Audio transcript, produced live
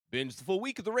Binge the full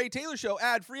week of The Ray Taylor Show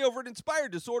ad-free over at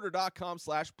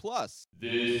inspireddisorder.com/plus.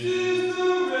 This is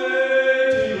The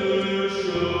Ray Taylor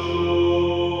Show.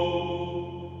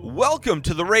 Welcome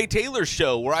to The Ray Taylor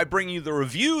Show, where I bring you the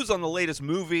reviews on the latest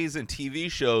movies and TV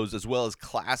shows, as well as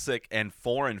classic and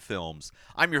foreign films.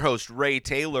 I'm your host, Ray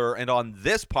Taylor, and on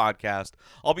this podcast,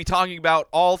 I'll be talking about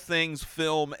all things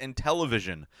film and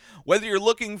television. Whether you're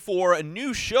looking for a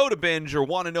new show to binge or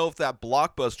want to know if that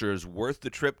blockbuster is worth the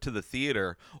trip to the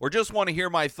theater, or just want to hear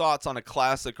my thoughts on a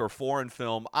classic or foreign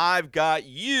film, I've got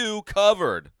you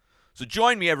covered. So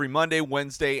join me every Monday,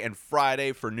 Wednesday, and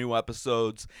Friday for new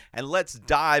episodes, and let's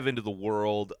dive into the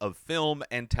world of film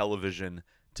and television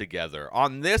together.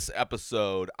 On this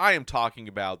episode, I am talking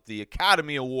about the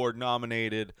Academy Award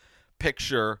nominated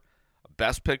picture,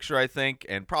 Best Picture, I think,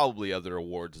 and probably other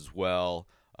awards as well.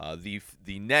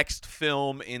 The next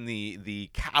film in the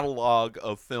catalog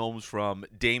of films from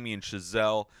Damien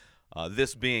Chazelle,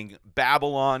 this being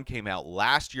Babylon, came out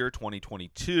last year,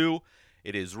 2022.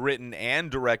 It is written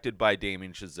and directed by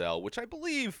Damien Chazelle, which I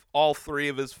believe all three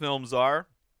of his films are.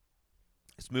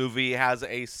 This movie has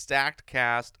a stacked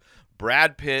cast: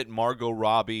 Brad Pitt, Margot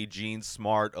Robbie, Jean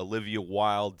Smart, Olivia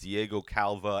Wilde, Diego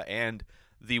Calva, and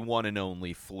the one and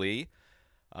only Flea.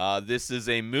 This is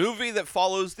a movie that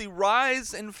follows the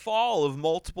rise and fall of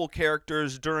multiple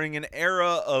characters during an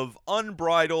era of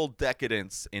unbridled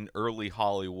decadence in early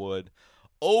Hollywood.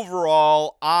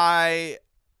 Overall,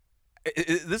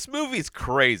 this movie's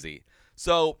crazy.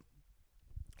 So,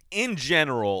 in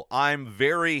general, I'm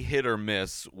very hit or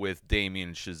miss with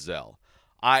Damien Chazelle.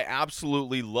 I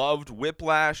absolutely loved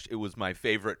Whiplash. It was my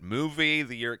favorite movie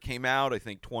the year it came out. I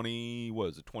think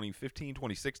 2015,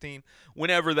 2016?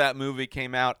 Whenever that movie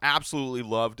came out, absolutely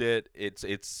loved it. It's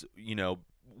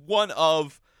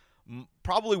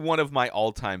probably one of my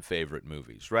all-time favorite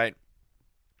movies, right?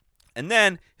 And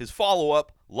then his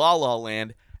follow-up, La La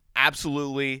Land,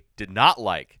 absolutely did not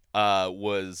like.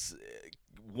 Was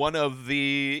one of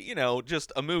the,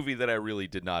 just a movie that I really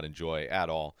did not enjoy at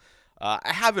all.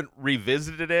 I haven't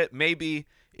revisited it. Maybe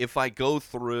if I go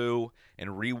through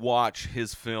and rewatch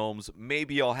his films,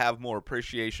 maybe I'll have more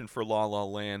appreciation for La La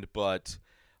Land, but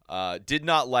did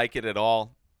not like it at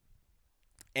all.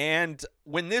 And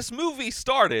when this movie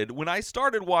started, when I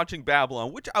started watching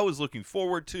Babylon, which I was looking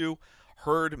forward to,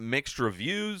 heard mixed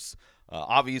reviews.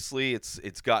 Obviously,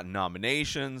 it's gotten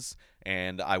nominations,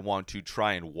 and I want to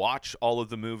try and watch all of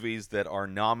the movies that are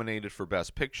nominated for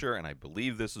Best Picture, and I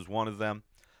believe this is one of them.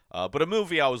 But a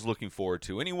movie I was looking forward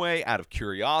to anyway, out of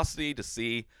curiosity to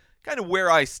see kind of where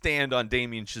I stand on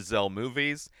Damien Chazelle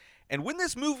movies. And when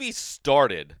this movie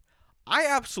started, I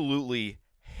absolutely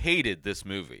hated this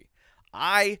movie.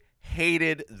 I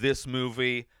hated this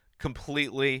movie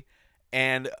completely,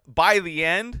 and by the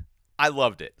end, I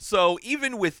loved it. So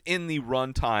even within the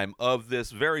runtime of this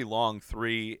very long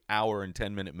 3 hour and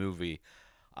 10-minute movie,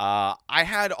 I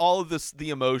had all of the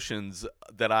emotions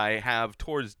that I have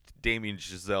towards Damien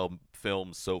Chazelle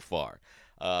films so far.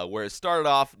 Where it started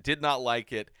off, did not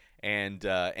like it, and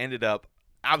ended up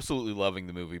absolutely loving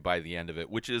the movie by the end of it,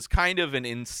 which is kind of an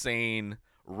insane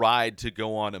ride to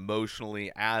go on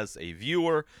emotionally as a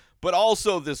viewer. But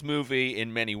also this movie,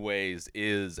 in many ways,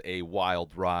 is a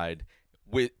wild ride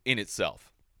in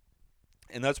itself.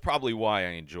 And that's probably why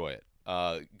I enjoy it.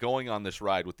 Going on this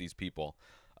ride with these people,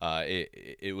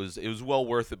 it was well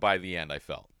worth it by the end, I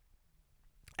felt.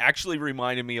 Actually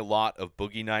reminded me a lot of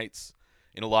Boogie Nights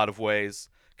in a lot of ways.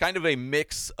 Kind of a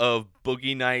mix of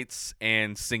Boogie Nights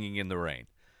and Singing in the Rain,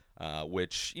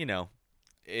 which,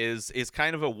 is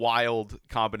kind of a wild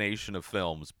combination of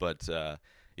films. But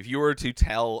if you were to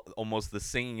tell almost the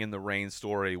Singing in the Rain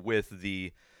story with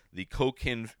the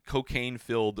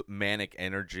cocaine-filled manic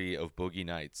energy of Boogie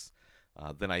Nights,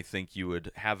 then I think you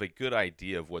would have a good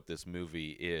idea of what this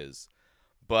movie is.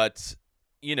 But,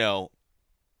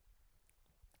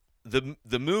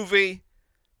 the movie,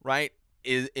 right,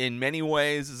 is in many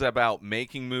ways is about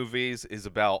making movies, is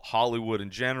about Hollywood in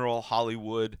general,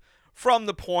 Hollywood from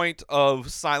the point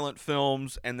of silent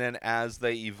films, and then as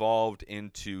they evolved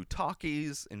into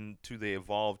talkies, they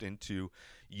evolved into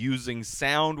using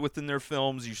sound within their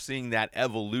films. You're seeing that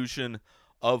evolution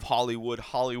of Hollywood.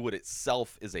 Hollywood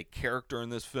itself is a character in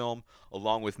this film,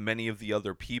 along with many of the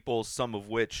other people, some of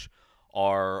which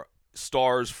are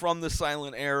stars from the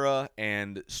silent era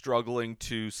and struggling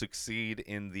to succeed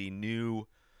in the new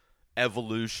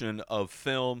evolution of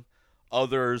film.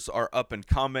 Others are up and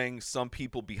coming, some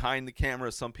people behind the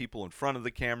camera, some people in front of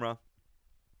the camera.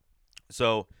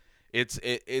 So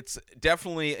it's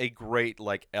definitely a great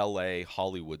LA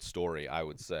Hollywood story, I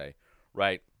would say,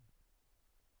 right?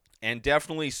 And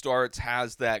definitely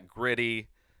has that gritty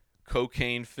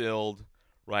cocaine-filled,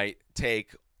 right,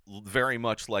 take very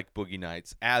much like Boogie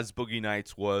Nights, as Boogie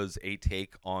Nights was a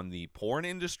take on the porn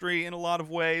industry in a lot of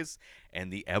ways,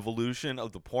 and the evolution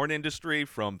of the porn industry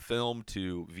from film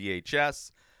to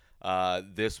VHS.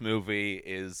 This movie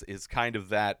is kind of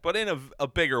that, but in a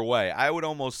bigger way. I would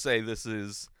almost say this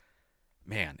is,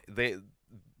 man, they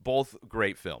both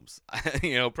great films.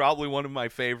 Probably one of my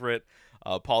favorite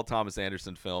Paul Thomas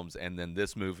Anderson films, and then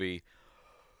this movie.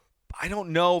 I don't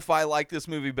know if I like this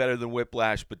movie better than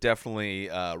Whiplash, but definitely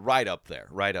right up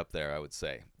there, I would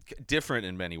say. Different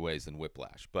in many ways than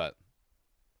Whiplash, but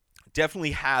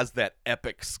definitely has that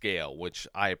epic scale, which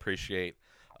I appreciate.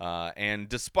 And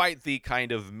despite the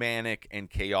kind of manic and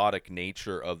chaotic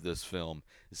nature of this film,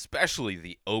 especially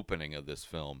the opening of this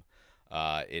film,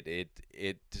 it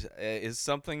is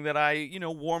something that I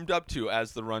warmed up to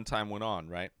as the runtime went on,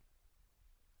 right?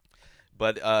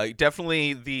 But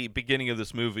definitely the beginning of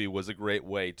this movie was a great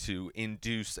way to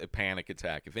induce a panic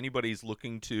attack. If anybody's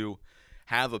looking to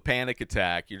have a panic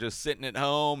attack, you're just sitting at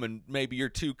home and maybe you're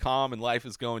too calm and life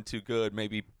is going too good,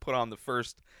 maybe put on the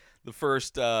first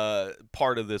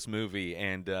part of this movie,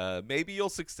 and maybe you'll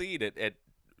succeed at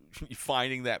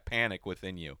finding that panic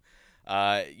within you.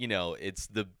 It's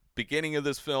the beginning of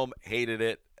this film. Hated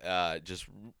it. Just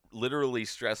literally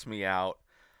stressed me out,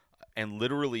 and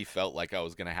literally felt like I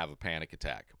was going to have a panic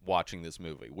attack watching this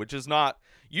movie, which is not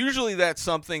usually that's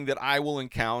something that I will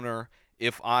encounter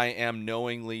if I am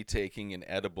knowingly taking an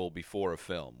edible before a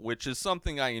film, which is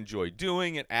something I enjoy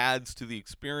doing. It adds to the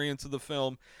experience of the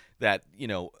film. That,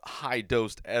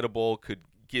 high-dosed edible can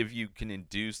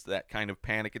induce that kind of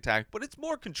panic attack, but it's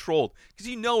more controlled because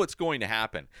it's going to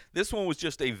happen. This one was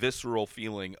just a visceral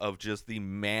feeling of just the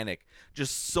manic,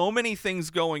 just so many things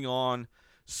going on,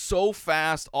 so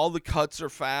fast, all the cuts are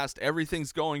fast,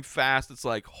 everything's going fast. It's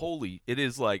like, it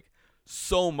is like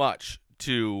so much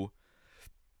to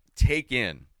take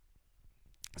in,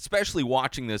 especially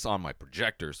watching this on my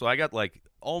projector. So I got like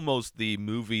almost the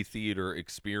movie theater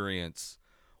experience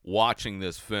watching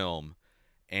this film,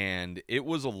 and it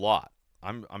was a lot.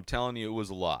 I'm telling you, it was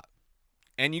a lot.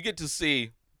 And you get to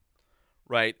see,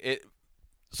 right,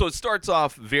 so it starts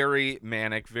off very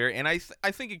manic, and I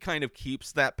think it kind of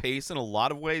keeps that pace in a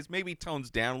lot of ways, maybe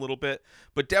tones down a little bit,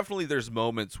 but definitely there's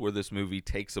moments where this movie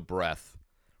takes a breath,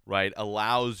 right,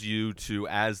 allows you to,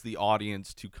 as the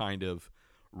audience, to kind of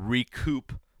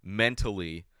recoup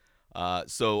mentally.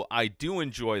 So I do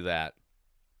enjoy that.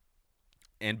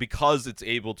 And because it's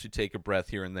able to take a breath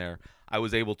here and there, I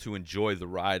was able to enjoy the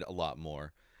ride a lot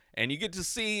more. And you get to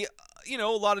see, a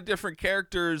lot of different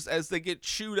characters as they get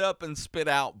chewed up and spit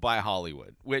out by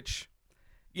Hollywood, which,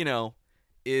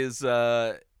 is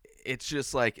it's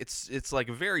just like it's like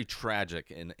very tragic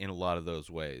in a lot of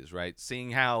those ways, right? Seeing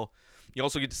how you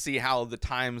also get to see how the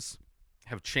times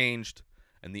have changed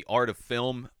and the art of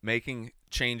film making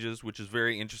changes, which is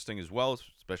very interesting as well,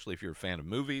 especially if you're a fan of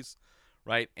movies.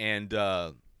 Right, and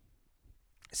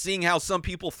seeing how some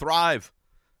people thrive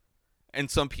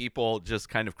and some people just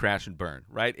kind of crash and burn.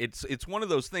 Right, it's one of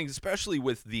those things, especially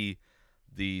with the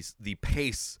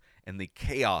pace and the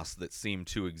chaos that seem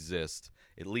to exist,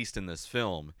 at least in this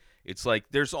film. It's like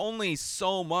there's only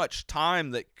so much time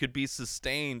that could be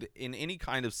sustained in any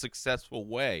kind of successful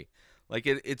way. Like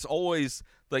it's always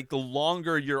like the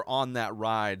longer you're on that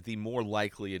ride, the more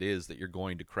likely it is that you're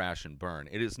going to crash and burn.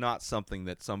 It is not something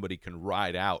that somebody can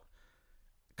ride out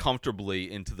comfortably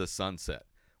into the sunset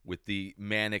with the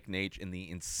manic nature and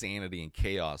the insanity and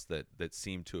chaos that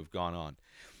seem to have gone on.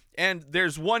 And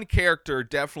there's one character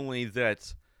definitely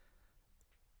that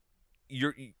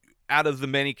out of the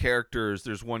many characters,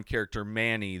 there's one character,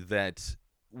 Manny, that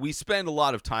we spend a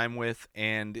lot of time with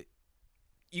and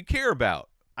you care about.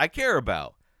 I care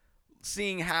about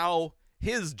seeing how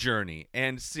his journey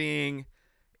and seeing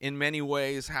in many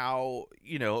ways how,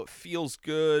 it feels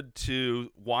good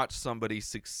to watch somebody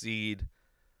succeed,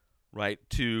 right?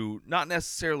 To not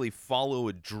necessarily follow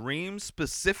a dream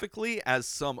specifically as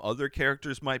some other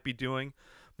characters might be doing,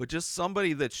 but just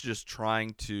somebody that's just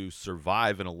trying to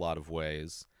survive in a lot of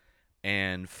ways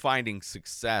and finding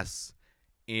success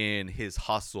in his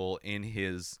hustle, in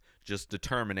his just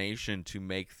determination to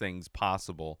make things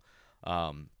possible.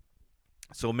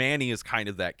 So Manny is kind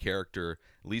of that character,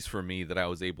 at least for me, that I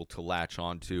was able to latch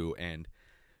onto, and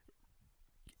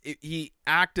he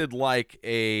acted like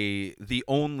the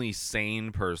only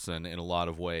sane person in a lot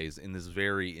of ways in this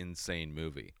very insane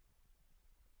movie.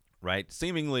 Right?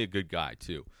 Seemingly a good guy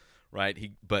too,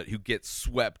 right? But who gets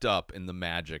swept up in the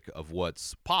magic of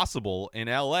what's possible in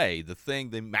LA,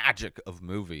 the magic of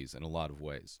movies in a lot of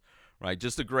ways. Right?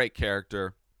 Just a great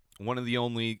character. One of the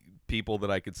only people that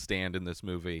I could stand in this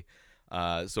movie.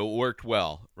 So it worked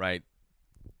well, right?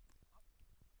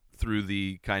 Through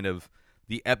the kind of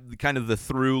the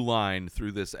through line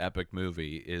through this epic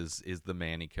movie is the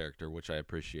Manny character, which I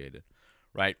appreciated,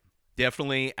 right?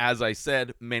 Definitely, as I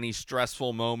said, many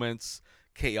stressful moments,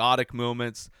 chaotic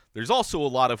moments. There's also a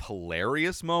lot of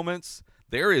hilarious moments.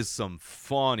 There is some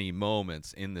funny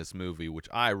moments in this movie, which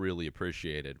I really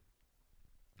appreciated.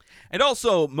 And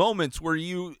also moments where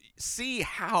you see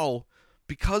how,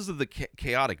 because of the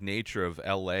chaotic nature of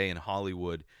LA and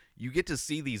Hollywood, you get to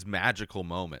see these magical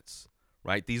moments,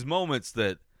 right? These moments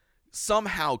that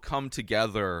somehow come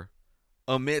together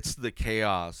amidst the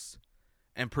chaos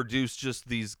and produce just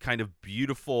these kind of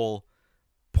beautiful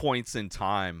points in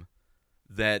time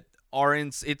that are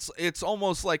in it's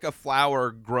almost like a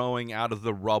flower growing out of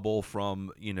the rubble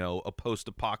from, a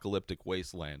post-apocalyptic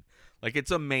wasteland. Like,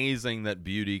 it's amazing that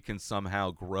beauty can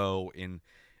somehow grow in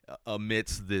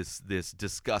amidst this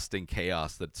disgusting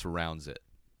chaos that surrounds it.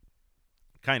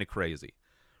 Kind of crazy,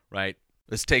 right?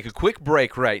 Let's take a quick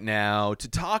break right now to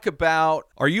talk about,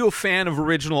 are you a fan of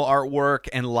original artwork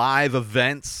and live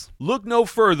events? Look no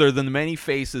further than the Many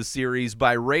Faces series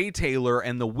by Ray Taylor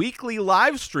and the weekly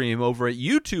live stream over at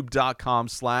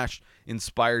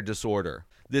youtube.com/Inspired Disorder.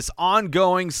 This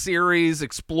ongoing series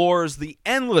explores the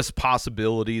endless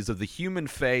possibilities of the human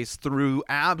face through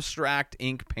abstract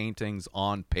ink paintings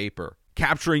on paper,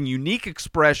 capturing unique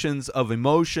expressions of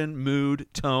emotion, mood,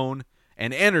 tone,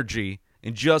 and energy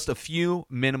in just a few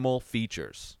minimal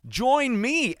features. Join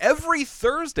me every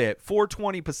Thursday at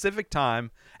 4:20 Pacific Time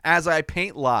as I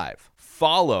paint live.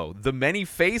 Follow the Many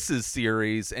Faces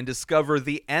series and discover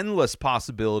the endless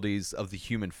possibilities of the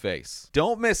human face.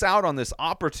 Don't miss out on this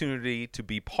opportunity to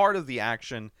be part of the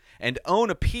action and own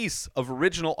a piece of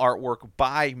original artwork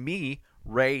by me,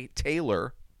 Ray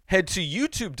Taylor. Head to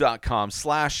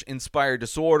youtube.com/Inspired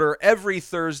Disorder every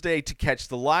Thursday to catch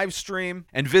the live stream,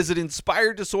 and visit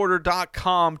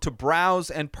inspireddisorder.com to browse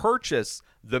and purchase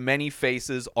the Many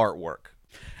Faces artwork.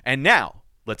 And now,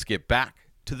 let's get back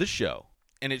to the show.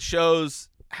 And it shows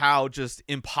how just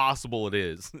impossible it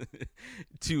is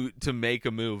to make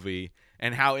a movie,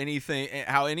 and how anything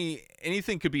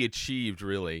could be achieved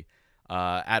really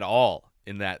at all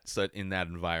in that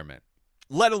environment.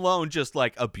 Let alone just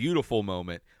like a beautiful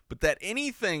moment, but that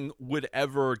anything would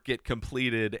ever get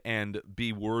completed and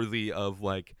be worthy of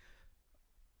like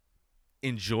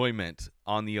enjoyment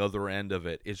on the other end of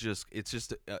it. It's just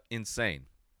insane.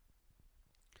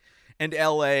 And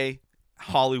LA,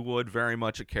 Hollywood, very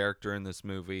much a character in this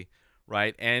movie,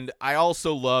 right? And I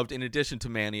also loved, in addition to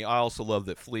Manny, I also love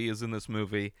that Flea is in this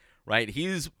movie, right?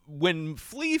 When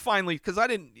Flea finally, because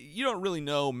you don't really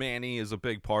know Manny is a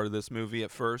big part of this movie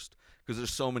at first, because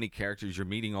there's so many characters, you're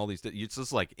meeting all these, it's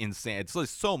just like insane. It's like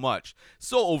so much,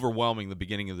 so overwhelming, the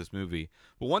beginning of this movie.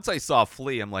 But once I saw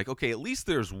Flea, I'm like, okay, at least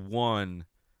there's one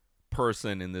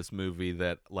person in this movie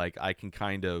that like I can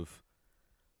kind of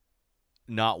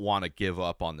not want to give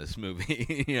up on this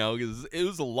movie, because it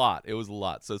was a lot.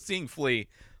 So seeing Flea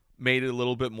made it a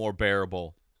little bit more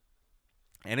bearable.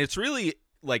 And it's really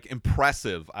like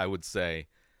impressive, I would say,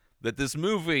 that this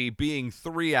movie being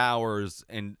 3 hours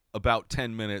and about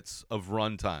 10 minutes of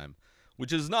runtime,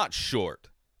 which is not short,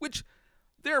 which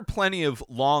there are plenty of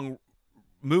long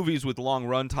movies with long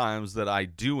runtimes that I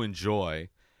do enjoy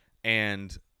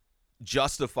and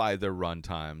justify their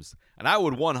runtimes. And I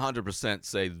would 100%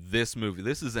 say this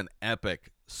is an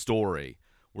epic story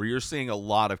where you're seeing a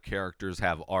lot of characters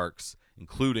have arcs,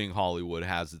 including Hollywood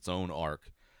has its own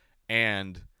arc.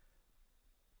 And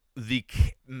the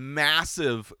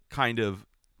massive kind of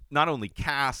not only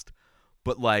cast,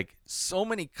 but like so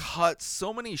many cuts,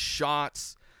 so many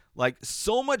shots, like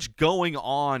so much going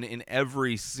on in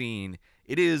every scene.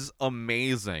 It is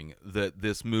amazing that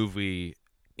this movie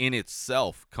in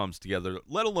itself comes together,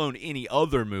 let alone any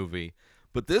other movie.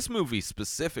 But this movie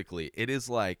specifically, it is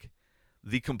like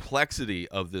the complexity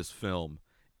of this film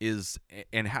is,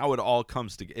 and how it all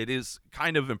comes together. It is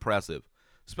kind of impressive.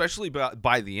 Especially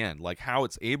by the end, like how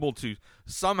it's able to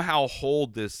somehow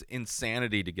hold this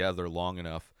insanity together long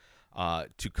enough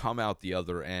to come out the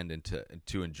other end and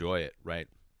to enjoy it, right?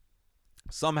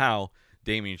 Somehow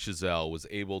Damien Chazelle was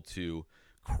able to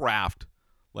craft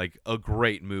like a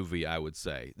great movie, I would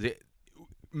say.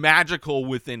 Magical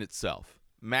within itself,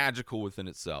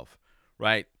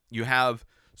 right? You have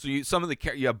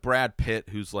you have Brad Pitt,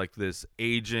 who's like this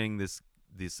aging this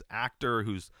actor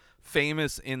who's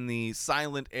famous in the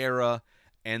silent era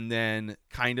and then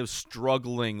kind of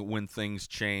struggling when things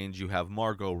change. You have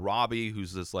Margot Robbie,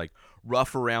 who's this like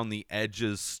rough around the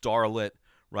edges starlet,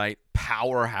 right?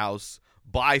 Powerhouse.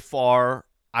 By far,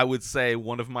 I would say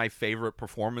one of my favorite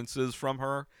performances from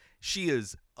her. She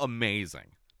is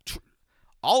amazing.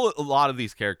 A lot of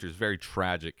these characters, very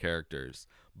tragic characters,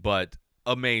 but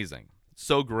amazing.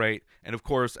 So great. And of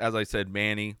course, as I said,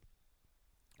 Manny,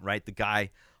 right? The guy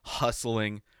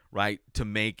hustling, right, to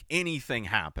make anything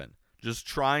happen. Just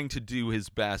trying to do his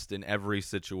best in every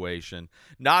situation,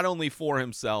 not only for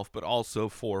himself, but also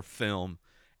for film.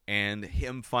 And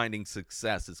him finding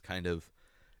success is kind of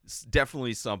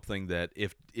definitely something that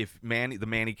if the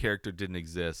Manny character didn't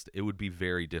exist, it would be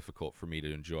very difficult for me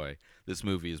to enjoy this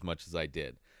movie as much as I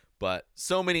did. But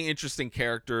so many interesting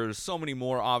characters, so many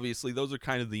more. Obviously, those are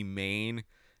kind of the main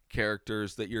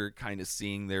characters that you're kind of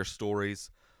seeing their stories.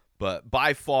 But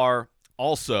by far,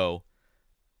 also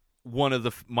one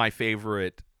of my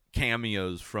favorite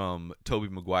cameos from Tobey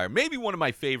Maguire. Maybe one of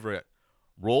my favorite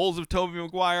roles of Tobey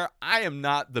Maguire. I am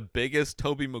not the biggest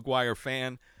Tobey Maguire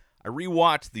fan. I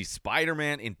rewatched the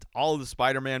Spider-Man in all of the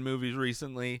Spider-Man movies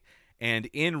recently, and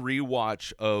in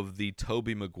rewatch of the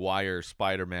Tobey Maguire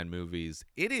Spider-Man movies,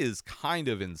 it is kind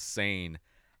of insane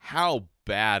how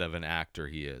bad of an actor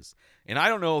he is. And I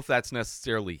don't know if that's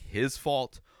necessarily his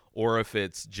fault or if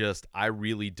it's just I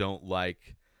really don't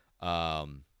like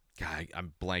God,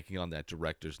 I'm blanking on that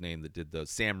director's name that did the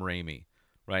Sam Raimi,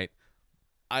 right?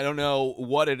 I don't know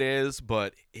what it is,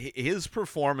 but his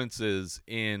performances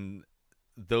in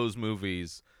those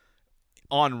movies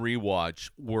on rewatch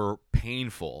were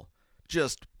painful,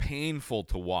 just painful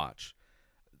to watch.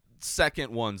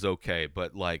 Second one's okay,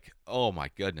 but like, oh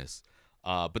my goodness.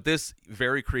 But this,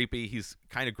 very creepy. He's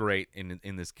kind of great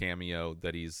in this cameo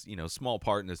that he's, small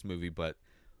part in this movie, but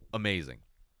amazing.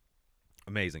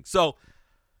 Amazing. So,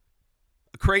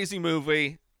 a crazy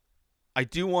movie. I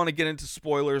do want to get into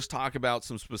spoilers, talk about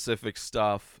some specific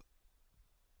stuff,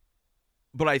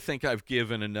 but I think I've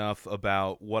given enough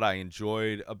about what I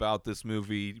enjoyed about this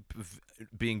movie,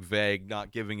 being vague,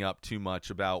 not giving up too much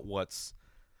about what's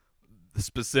the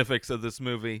specifics of this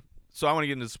movie. So I want to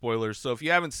get into spoilers. So if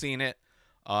you haven't seen it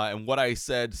and what I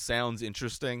said sounds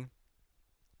interesting,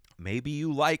 maybe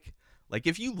you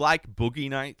if you like Boogie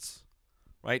Nights,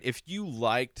 right? If you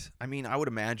liked, I would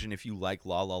imagine if you like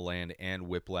La La Land and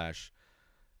Whiplash,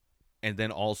 and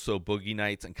then also Boogie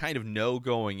Nights, and kind of know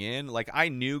going in, like I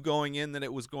knew going in that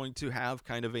it was going to have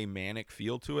kind of a manic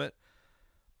feel to it,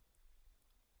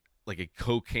 like a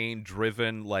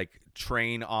cocaine-driven, like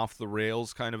train off the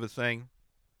rails kind of a thing.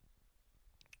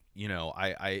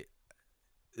 I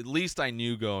at least I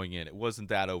knew going in it wasn't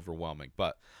that overwhelming,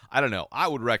 but I don't know. I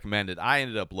would recommend it. I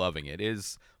ended up loving it.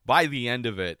 By the end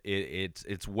of it,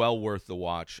 it's well worth the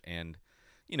watch, and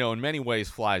in many ways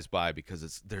flies by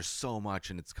because there's so much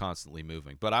and it's constantly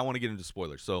moving. But I want to get into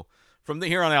spoilers. So from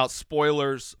here on out,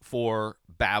 spoilers for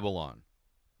Babylon,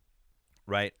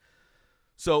 right?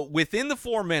 So within the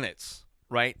 4 minutes,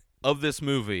 right, of this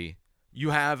movie, you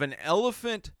have an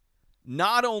elephant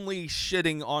not only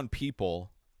shitting on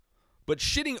people, but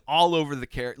shitting all over the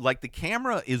camera. Like the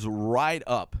camera is right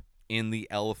up in the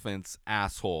elephant's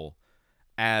asshole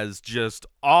as just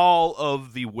all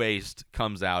of the waste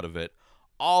comes out of it.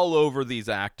 All over these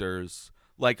actors.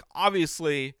 Like,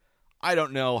 obviously, I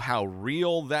don't know how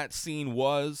real that scene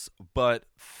was, but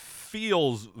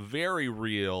feels very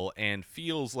real and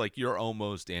feels like you're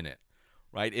almost in it,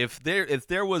 right? If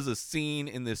there was a scene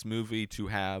in this movie to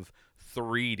have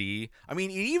 3D, it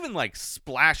even like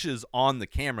splashes on the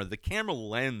camera. The camera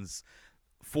lens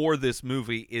for this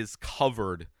movie is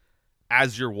covered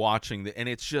as you're watching and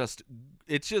it's just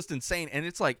insane. And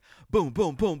it's like boom,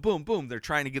 boom, boom, boom, boom. They're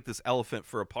trying to get this elephant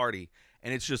for a party,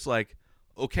 and it's just like,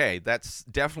 okay, that's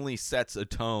definitely sets a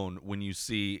tone when you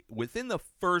see within the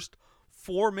first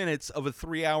 4 minutes of a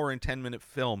 3-hour and 10-minute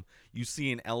film, you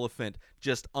see an elephant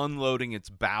just unloading its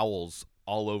bowels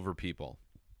all over people,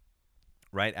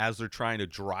 right, as they're trying to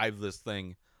drive this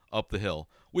thing up the hill,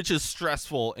 which is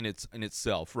stressful in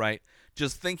itself, right?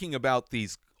 Just thinking about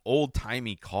these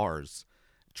old-timey cars,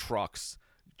 trucks,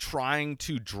 trying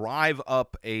to drive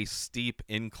up a steep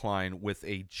incline with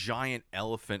a giant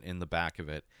elephant in the back of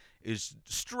it is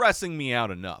stressing me out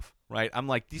enough, right? I'm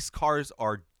like, these cars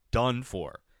are done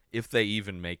for if they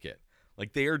even make it.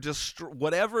 Like, they are just,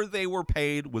 whatever they were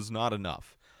paid was not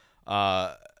enough.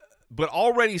 But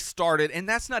already started, and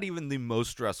that's not even the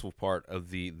most stressful part of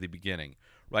the beginning,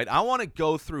 right? I want to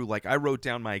go through, like, I wrote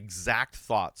down my exact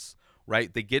thoughts,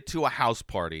 right? They get to a house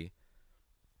party,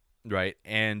 right?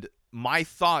 And my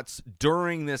thoughts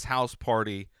during this house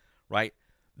party, right?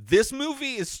 This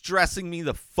movie is stressing me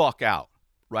the fuck out,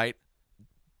 right?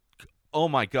 Oh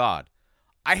my God.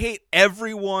 I hate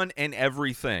everyone and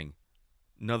everything.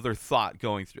 Another thought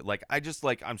going through. Like,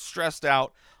 I'm stressed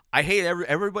out. I hate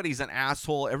everybody's an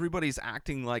asshole. Everybody's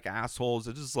acting like assholes.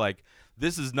 It's just like,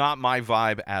 this is not my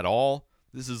vibe at all.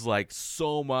 This is like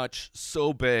so much,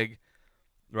 so big,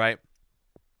 right?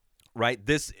 Right?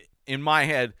 This, in my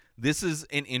head, this is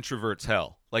an introvert's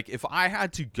hell. Like, if I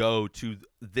had to go to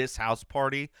this house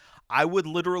party, I would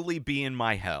literally be in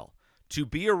my hell. To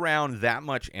be around that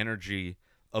much energy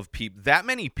of people, that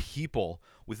many people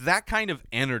with that kind of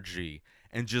energy,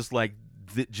 and just like,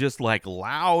 just like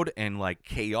loud and like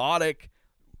chaotic,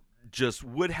 just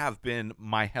would have been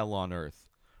my hell on earth,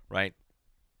 right?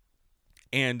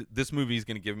 And this movie is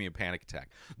going to give me a panic attack.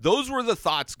 Those were the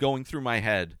thoughts going through my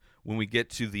head when we get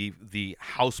to the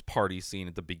house party scene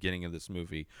at the beginning of this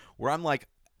movie, where I'm like,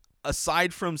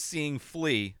 aside from seeing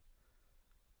Flea,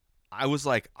 I was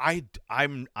like, I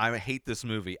hate this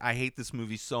movie. I hate this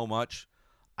movie so much.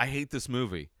 I hate this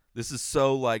movie. This is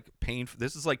so like painful.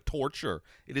 This is like torture.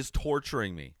 It is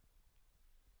torturing me.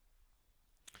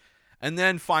 And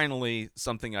then finally,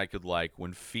 something I could like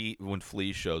when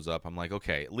Flea shows up, I'm like,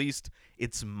 okay, at least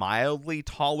it's mildly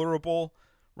tolerable,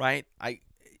 right? I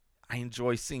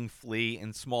enjoy seeing Flea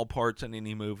in small parts in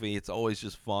any movie. It's always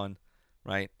just fun,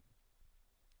 right?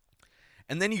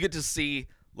 And then you get to see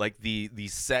like the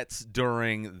sets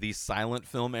during the silent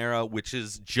film era, which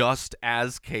is just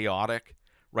as chaotic,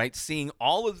 right? Seeing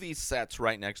all of these sets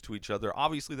right next to each other.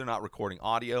 Obviously, they're not recording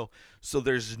audio, so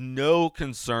there's no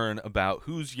concern about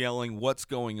who's yelling, what's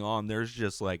going on. There's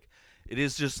just like, it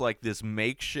is just like this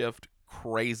makeshift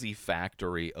crazy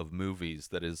factory of movies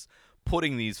that is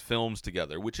putting these films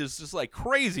together, which is just like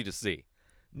crazy to see.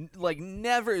 Like,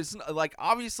 never is like,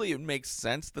 obviously it makes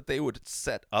sense that they would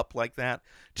set up like that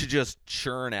to just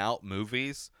churn out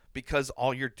movies, because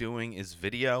all you're doing is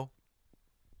video.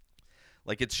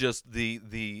 Like, it's just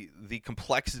the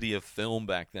complexity of film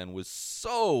back then was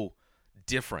so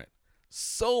different,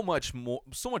 so much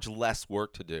less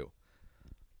work to do,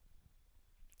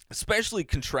 especially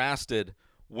contrasted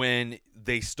when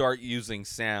they start using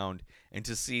sound, and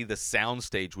to see the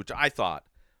soundstage, which I thought,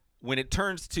 when it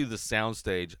turns to the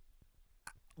soundstage,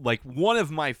 like one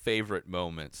of my favorite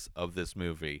moments of this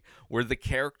movie, where the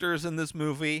characters in this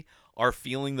movie are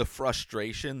feeling the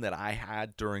frustration that I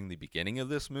had during the beginning of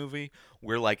this movie,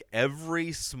 where like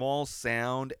every small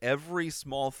sound, every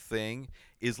small thing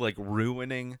is like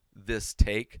ruining this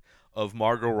take of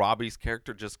Margot Robbie's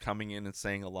character just coming in and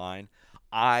saying a line.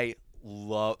 I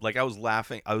was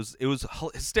laughing. It was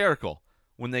hysterical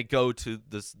when they go to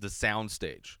the sound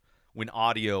stage, when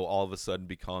audio all of a sudden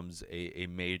becomes a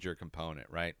major component,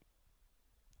 right?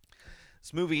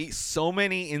 This movie, so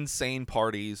many insane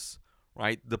parties,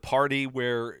 right? The party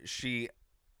where she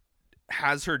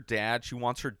has her dad, she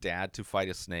wants her dad to fight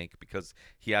a snake because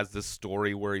he has this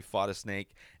story where he fought a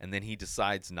snake and then he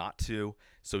decides not to,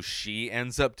 so she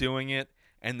ends up doing it,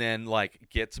 and then like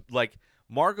gets like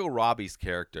Margot Robbie's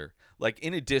character, like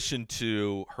in addition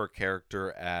to her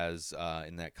character as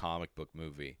in that comic book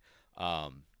movie,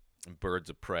 Birds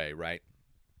of Prey, right?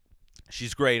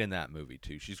 She's great in that movie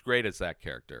too. She's great as that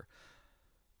character.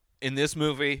 In this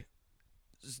movie,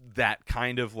 that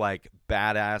kind of like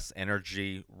badass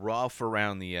energy, rough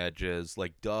around the edges,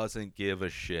 like doesn't give a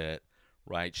shit,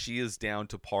 right? She is down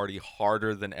to party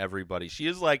harder than everybody. She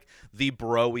is like the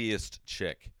broiest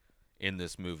chick in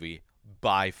this movie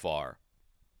by far.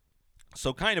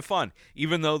 So kind of fun,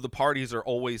 even though the parties are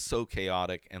always so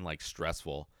chaotic and like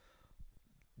stressful.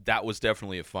 That was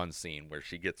definitely a fun scene where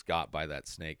she gets got by that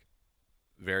snake.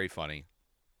 Very funny.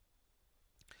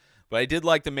 But I did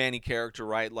like the Manny character,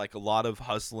 right? Like a lot of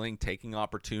hustling, taking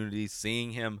opportunities,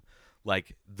 seeing him,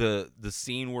 like the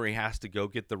scene where he has to go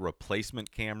get the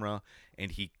replacement camera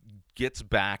and he gets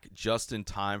back just in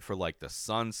time for like the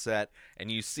sunset, and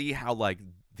you see how like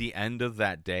the end of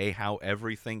that day, how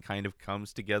everything kind of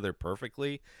comes together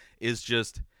perfectly, is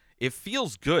just, it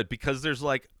feels good because there's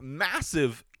like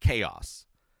massive chaos.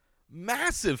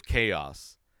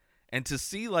 And to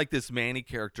see like this Manny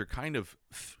character kind of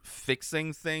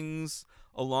fixing things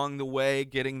along the way,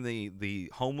 getting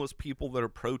the homeless people that are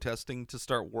protesting to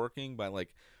start working by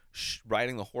like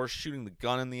riding the horse, shooting the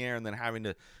gun in the air, and then having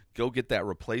to go get that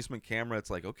replacement camera. It's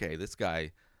like, okay, this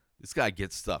guy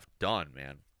gets stuff done,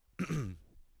 man.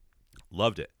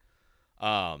 Loved it.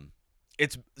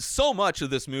 It's so much of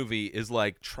this movie is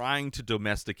like trying to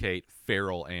domesticate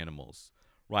feral animals,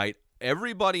 right?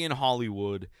 Everybody in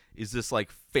Hollywood is this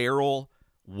like feral,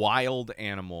 wild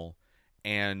animal,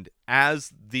 and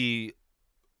as the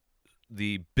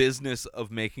business of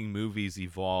making movies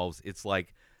evolves, it's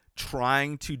like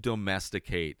trying to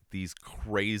domesticate these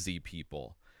crazy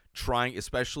people. Trying,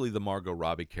 especially the Margot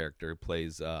Robbie character who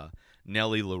plays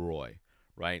Nellie Leroy,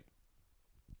 right?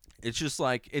 It's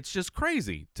just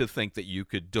crazy to think that you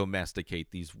could domesticate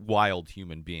these wild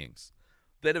human beings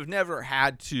that have never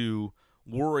had to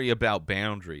worry about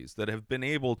boundaries, that have been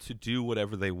able to do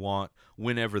whatever they want,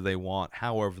 whenever they want,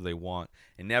 however they want,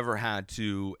 and never had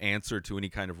to answer to any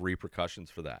kind of repercussions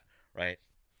for that, right?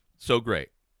 So great.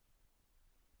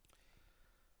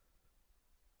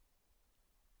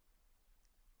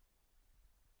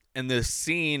 And this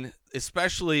scene,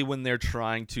 especially when they're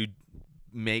trying to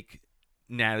make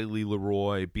Natalie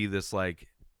Leroy be this like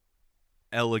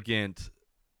elegant,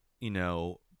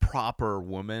 proper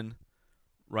woman,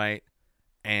 right?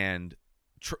 And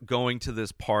going to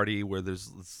this party where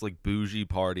there's this like bougie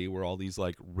party where all these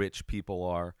like rich people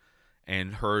are,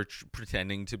 and her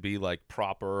pretending to be like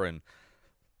proper and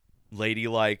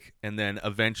ladylike, and then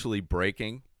eventually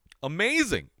breaking.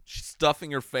 Amazing. She's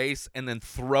stuffing her face and then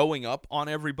throwing up on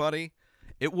everybody.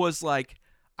 It was like,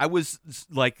 I was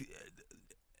like,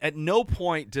 at no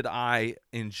point did I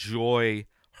enjoy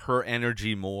her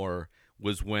energy more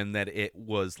was when that it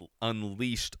was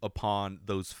unleashed upon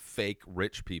those fake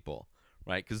rich people,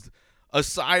 right? Because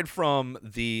aside from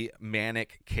the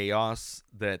manic chaos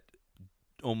that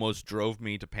almost drove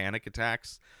me to panic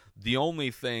attacks, the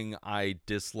only thing I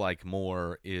dislike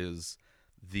more is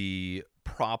the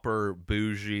proper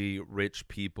bougie rich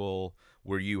people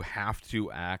where you have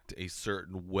to act a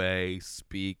certain way,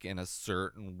 speak in a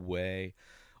certain way,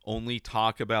 only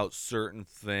talk about certain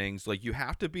things. Like, you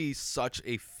have to be such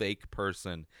a fake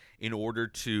person in order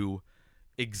to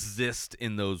exist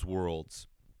in those worlds.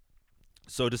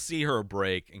 So to see her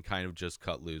break and kind of just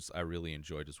cut loose, I really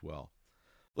enjoyed as well.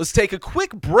 Let's take a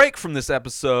quick break from this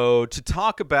episode to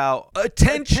talk about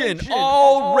Attention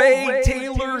all Ray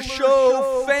Taylor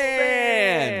Show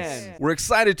fans! We're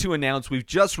excited to announce we've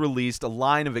just released a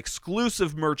line of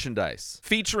exclusive merchandise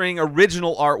featuring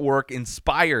original artwork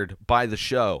inspired by the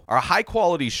show. Our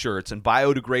high-quality shirts and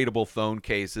biodegradable phone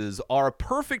cases are a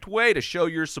perfect way to show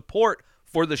your support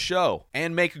for the show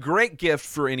and make a great gift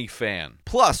for any fan.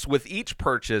 Plus, with each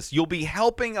purchase, you'll be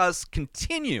helping us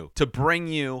continue to bring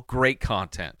you great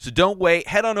content. So don't wait.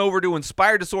 Head on over to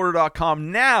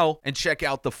InspiredDisorder.com now and check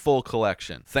out the full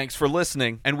collection. Thanks for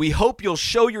listening, and we hope you'll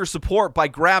show your support by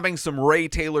grabbing some Ray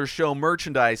Taylor Show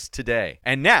merchandise today.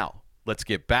 And now, let's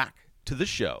get back to the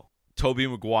show. Tobey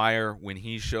Maguire, when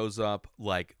he shows up,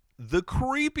 like the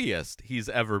creepiest he's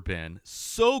ever been.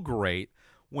 So great.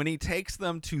 When he takes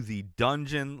them to the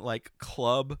dungeon, like,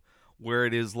 club, where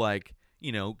it is like,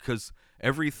 because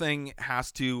everything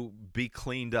has to be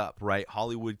cleaned up, right?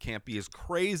 Hollywood can't be as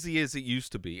crazy as it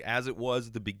used to be, as it was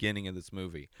at the beginning of this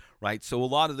movie, right? So a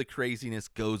lot of the craziness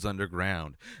goes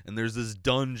underground, and there's this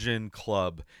dungeon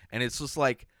club, and it's just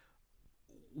like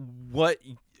what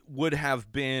would have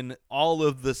been all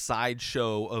of the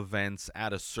sideshow events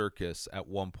at a circus at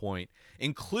one point,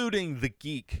 including the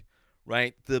geek,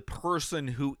 right? The person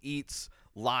who eats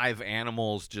live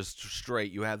animals just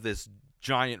straight. You have this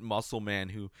giant muscle man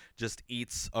who just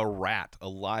eats a rat, a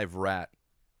live rat.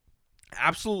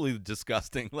 Absolutely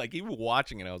disgusting. Like, even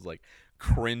watching it, I was like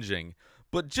cringing.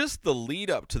 But just the lead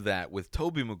up to that with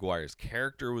Tobey Maguire's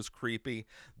character was creepy.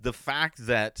 The fact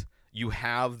that you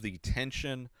have the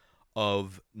tension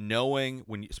of knowing,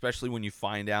 especially when you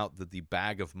find out that the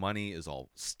bag of money is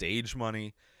all stage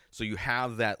money. So you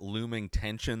have that looming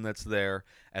tension that's there,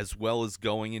 as well as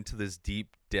going into this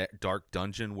deep, dark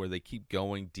dungeon where they keep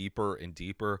going deeper and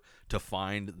deeper to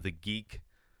find the geek,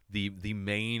 the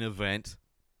main event.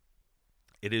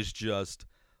 It is just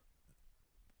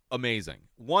amazing.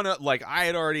 I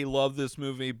had already loved this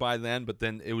movie by then, but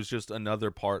then it was just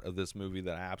another part of this movie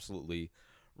that I absolutely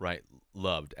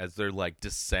loved, as they're like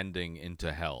descending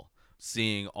into hell,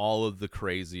 seeing all of the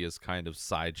craziest kind of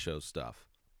sideshow stuff.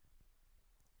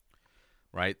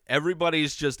 Right? Everybody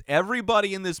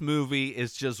in this movie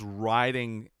is just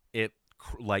riding it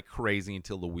like crazy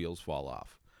until the wheels fall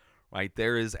off. Right?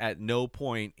 There is at no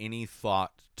point any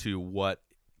thought to what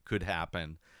could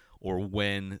happen or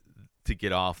when to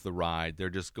get off the ride. They're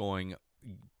just going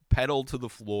pedal to the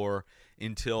floor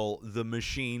until the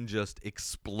machine just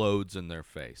explodes in their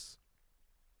face.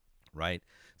 Right?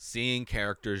 Seeing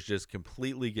characters just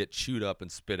completely get chewed up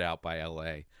and spit out by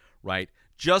LA. Right?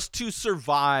 Just to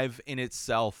survive in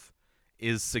itself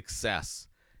is success.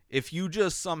 If you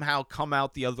just somehow come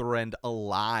out the other end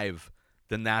alive,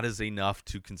 then that is enough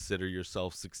to consider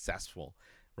yourself successful,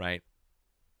 right?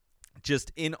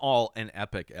 Just in all, an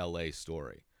epic LA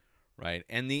story, right?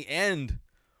 And the end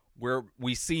where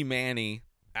we see Manny,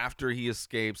 after he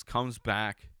escapes, comes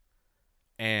back,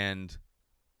 and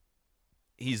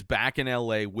he's back in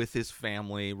LA with his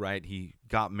family, right? He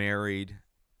got married,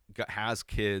 has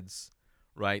kids,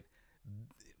 right?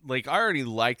 Like, I already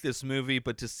like this movie,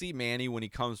 but to see Manny when he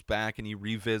comes back and he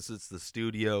revisits the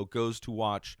studio, goes to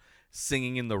watch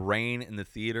Singing in the Rain in the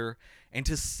theater, and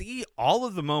to see all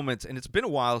of the moments. And it's been a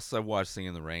while since I've watched Singing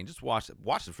in the Rain. Just watched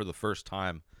it for the first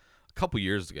time a couple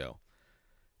years ago,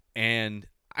 and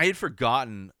I had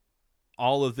forgotten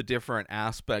all of the different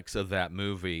aspects of that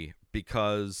movie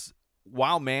because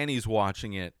while Manny's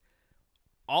watching it,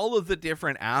 all of the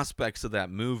different aspects of that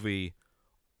movie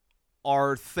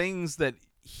are things that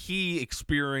he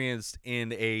experienced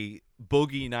in a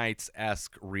Boogie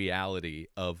Nights-esque reality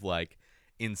of like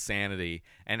insanity,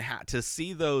 and to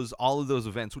see all of those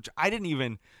events, which I didn't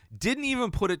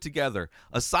even put it together,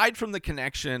 aside from the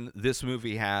connection this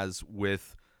movie has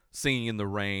with Singing in the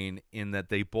Rain, in that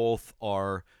they both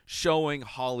are showing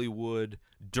Hollywood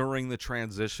during the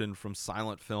transition from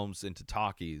silent films into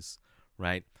talkies,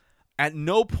 right? At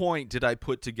no point did I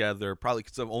put together, probably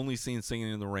because I've only seen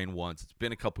Singing in the Rain once, it's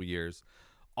been a couple years,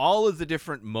 all of the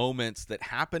different moments that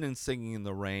happen in Singing in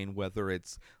the Rain, whether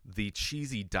it's the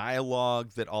cheesy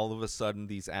dialogue that all of a sudden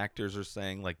these actors are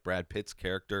saying, like Brad Pitt's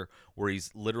character, where he's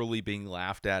literally being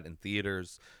laughed at in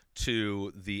theaters,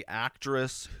 to the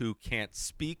actress who can't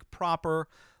speak proper,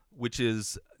 which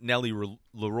is Nellie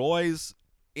Leroy's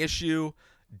issue,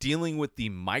 dealing with the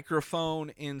microphone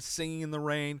in Singing in the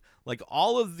Rain, like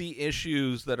all of the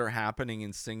issues that are happening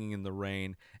in Singing in the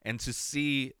Rain, and to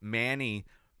see Manny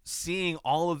seeing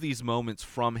all of these moments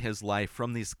from his life,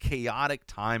 from this chaotic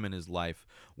time in his life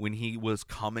when he was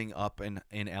coming up in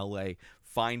LA,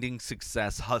 finding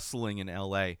success, hustling in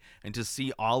LA, and to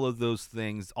see all of those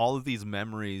things, all of these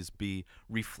memories be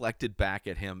reflected back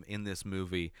at him in this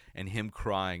movie, and him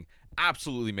crying,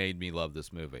 absolutely made me love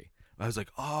this movie. I was like,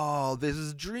 oh, this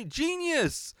is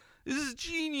genius. This is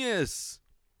genius.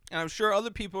 And I'm sure other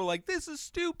people are like, this is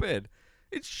stupid.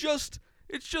 It's just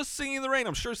Singing in the Rain.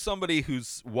 I'm sure somebody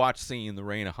who's watched Singing in the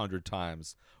Rain 100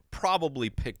 times probably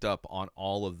picked up on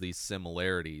all of these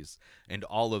similarities and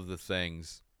all of the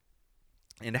things,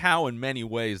 and how in many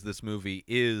ways this movie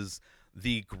is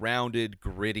the grounded,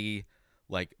 gritty,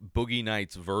 like Boogie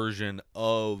Nights version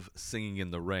of Singing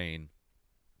in the Rain.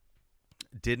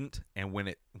 Didn't, and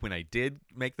when I did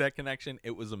make that connection,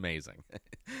 it was amazing.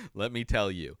 Let me tell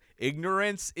you.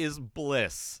 Ignorance is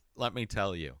bliss, let me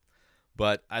tell you.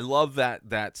 But I love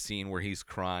that scene where he's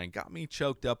crying. Got me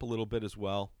choked up a little bit as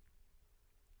well.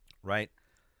 Right?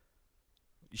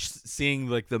 Seeing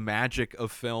like the magic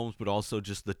of films, but also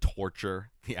just the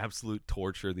torture, the absolute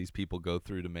torture these people go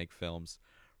through to make films.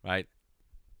 Right?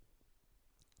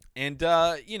 And,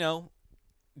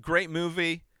 great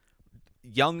movie.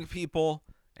 Young people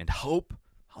and hope.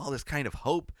 All this kind of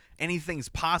hope. Anything's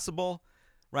possible.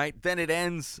 Right? Then it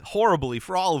ends horribly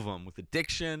for all of them with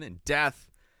addiction and death.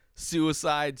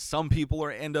 Suicide. Some people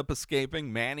end up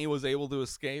escaping. Manny was able to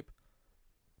escape.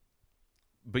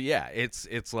 But yeah, it's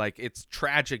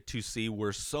tragic to see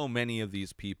where so many of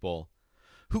these people,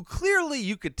 who clearly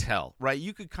you could tell, right?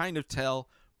 You could kind of tell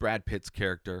Brad Pitt's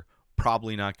character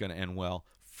probably not going to end well.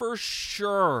 For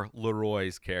sure,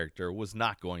 Leroy's character was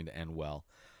not going to end well.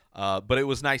 But it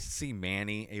was nice to see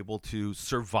Manny able to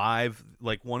survive,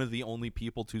 like one of the only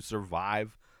people to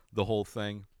survive the whole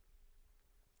thing.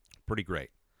 Pretty great.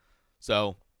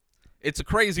 So, it's a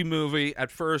crazy movie.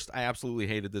 At first, I absolutely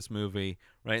hated this movie.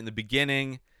 Right in the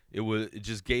beginning, it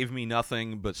just gave me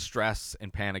nothing but stress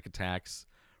and panic attacks.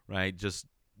 Right, just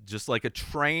like a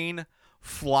train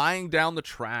flying down the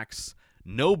tracks,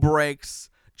 no brakes,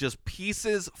 just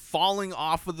pieces falling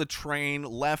off of the train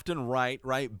left and right.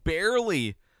 Right,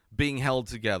 barely being held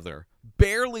together.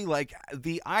 Barely, like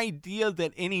the idea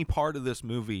that any part of this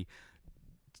movie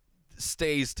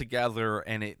stays together,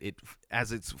 and it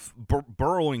as it's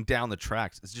burrowing down the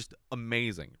tracks, it's just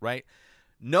amazing, right?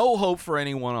 No hope for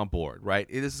anyone on board, right?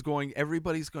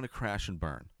 Everybody's going to crash and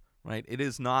burn, right? It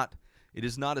is not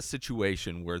a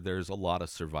situation where there's a lot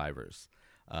of survivors.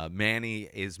 Manny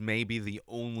is maybe the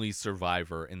only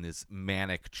survivor in this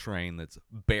manic train that's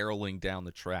barreling down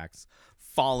the tracks,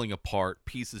 falling apart,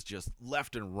 pieces just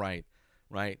left and right,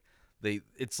 right?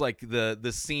 It's like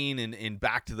the scene in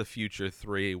Back to the Future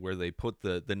 3 where they put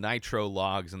the nitro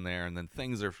logs in there, and then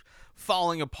things are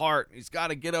falling apart. He's got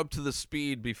to get up to the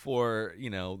speed before,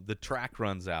 the track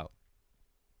runs out.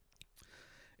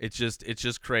 It's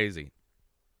just crazy.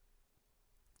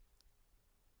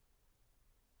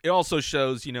 It also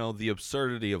shows, the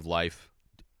absurdity of life.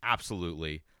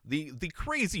 Absolutely. The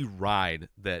crazy ride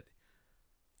that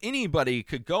anybody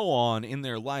could go on in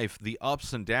their life, the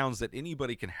ups and downs that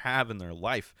anybody can have in their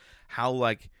life, how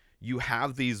like you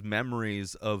have these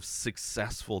memories of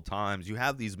successful times, you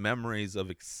have these memories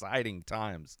of exciting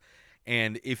times,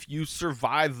 and if you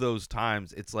survive those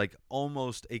times, it's like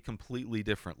almost a completely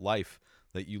different life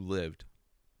that you lived.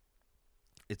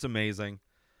 It's amazing.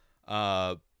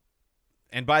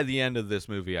 And by the end of this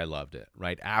movie, I loved it,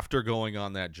 right? After going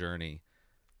on that journey,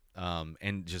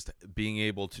 and just being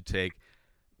able to take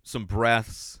some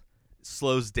breaths,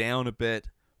 slows down a bit,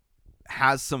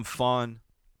 has some fun.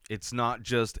 It's not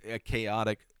just a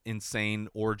chaotic, insane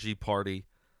orgy party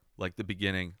like the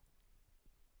beginning.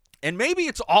 And maybe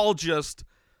it's all just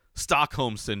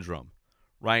Stockholm Syndrome,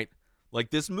 right? Like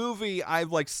this movie,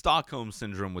 I've like Stockholm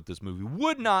Syndrome with this movie.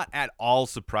 Would not at all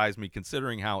surprise me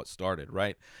considering how it started,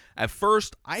 right? At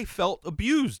first, I felt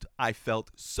abused. I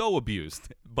felt so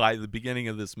abused by the beginning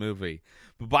of this movie.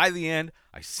 But by the end,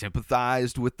 I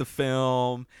sympathized with the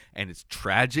film and its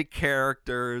tragic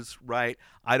characters, right?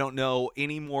 I don't know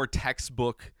any more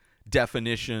textbook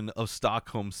definition of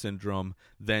Stockholm Syndrome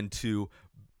than to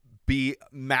be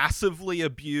massively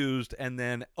abused and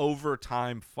then over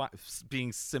time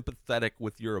being sympathetic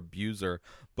with your abuser.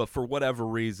 But for whatever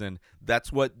reason,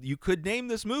 that's what you could name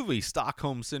this movie,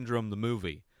 Stockholm Syndrome, the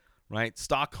movie, right?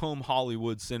 Stockholm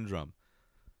Hollywood Syndrome.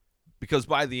 Because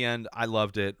by the end, I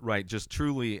loved it, right? Just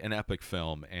truly an epic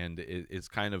film, and it's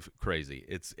kind of crazy.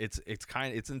 It's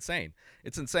insane.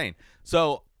 It's insane.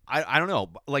 So I don't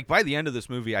know. Like by the end of this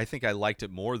movie, I think I liked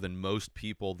it more than most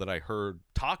people that I heard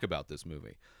talk about this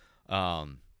movie.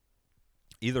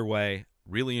 Either way,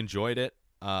 really enjoyed it.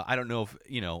 I don't know if,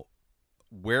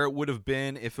 where it would have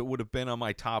been, if it would have been on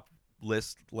my top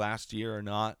list last year or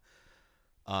not.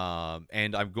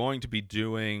 And I'm going to be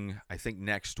doing, I think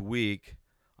next week,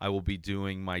 I will be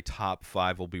doing my top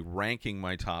 5. I'll be ranking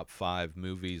my top 5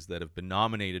 movies that have been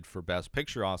nominated for Best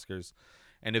Picture Oscars.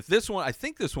 And if this one, I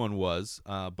think this one was,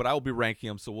 but I will be ranking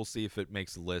them, so we'll see if it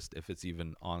makes the list, if it's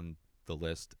even on the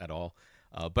list at all.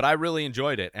 But I really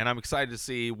enjoyed it, and I'm excited to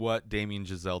see what Damien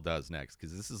Chazelle does next,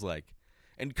 because this is like,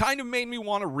 and kind of made me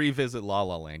want to revisit La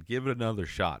La Land, give it another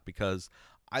shot, because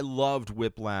I loved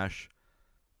Whiplash,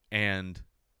 and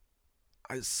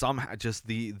somehow just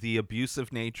the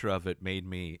abusive nature of it made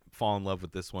me fall in love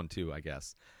with this one too, I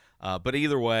guess. But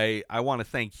either way, I want to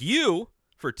thank you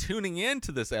for tuning in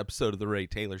to this episode of The Ray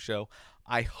Taylor Show.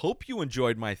 I hope you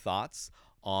enjoyed my thoughts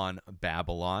on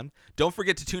Babylon. Don't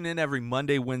forget to tune in every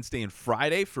Monday, Wednesday, and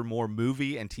Friday for more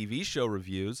movie and TV show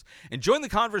reviews. And join the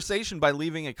conversation by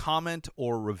leaving a comment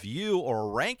or review, or a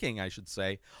ranking, I should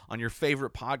say, on your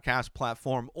favorite podcast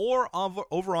platform or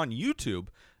over on YouTube.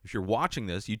 If you're watching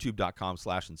this,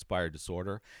 youtube.com/inspired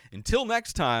disorder. Until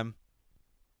next time,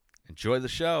 enjoy the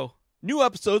show. New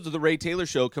episodes of The Ray Taylor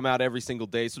Show come out every single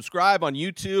day. Subscribe on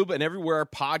YouTube and everywhere our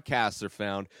podcasts are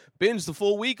found. Binge the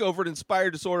full week over at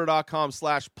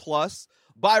inspireddisorder.com/plus.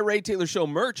 Buy Ray Taylor Show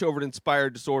merch over at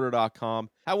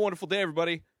inspireddisorder.com. Have a wonderful day,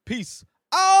 everybody. Peace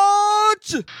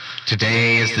out!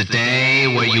 Today is the day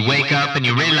where you wake up and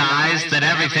you realize that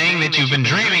everything that you've been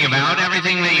dreaming about,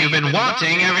 everything that you've been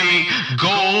wanting, every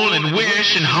goal and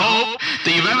wish and hope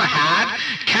that you've ever had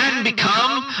can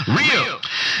become real.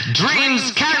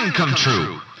 Dreams can come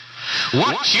true.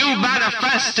 What you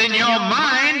manifest in your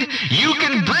mind, you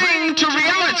can bring to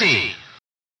reality.